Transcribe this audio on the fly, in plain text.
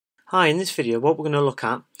Hi, in this video what we're going to look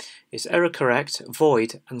at is error correct,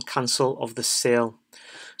 void and cancel of the sale.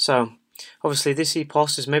 So obviously this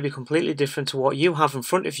EPoS is maybe completely different to what you have in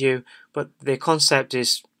front of you, but the concept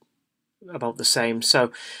is about the same.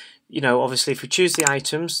 So obviously if you choose the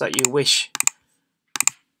items that you wish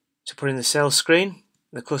to put in the sales screen,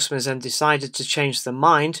 the customer's then decided to change their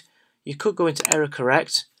mind, you could go into error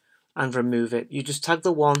correct and remove it. You just tag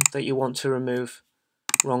the one that you want to remove.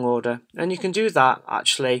 Wrong order, and you can do that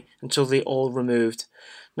actually until they're all removed.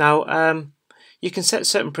 Now you can set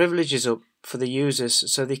certain privileges up for the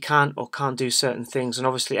users so they can or can't do certain things, and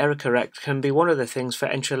obviously error correct can be one of the things for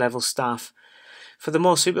entry-level staff. For the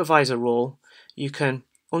more supervisor role, you can,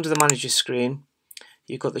 under the manager screen,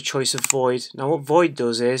 you've got the choice of void. Now what void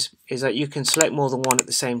does is that you can select more than one at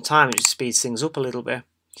the same time. It just speeds things up a little bit.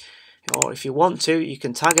 Or if you want to, you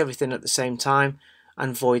can tag everything at the same time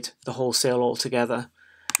and void the whole sale altogether.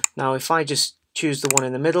 Now if I just choose the one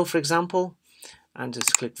in the middle, for example, and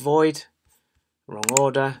just click void, wrong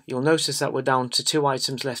order, you'll notice that we're down to 2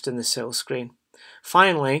 items left in the sales screen.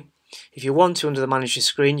 Finally, if you want to, under the manager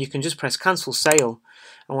screen, you can just press cancel sale,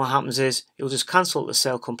 and what happens is you'll just cancel the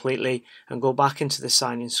sale completely and go back into the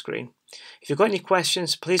sign-in screen. If you've got any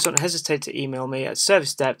questions, please don't hesitate to email me at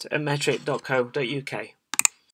servicedept@metrik.co.uk.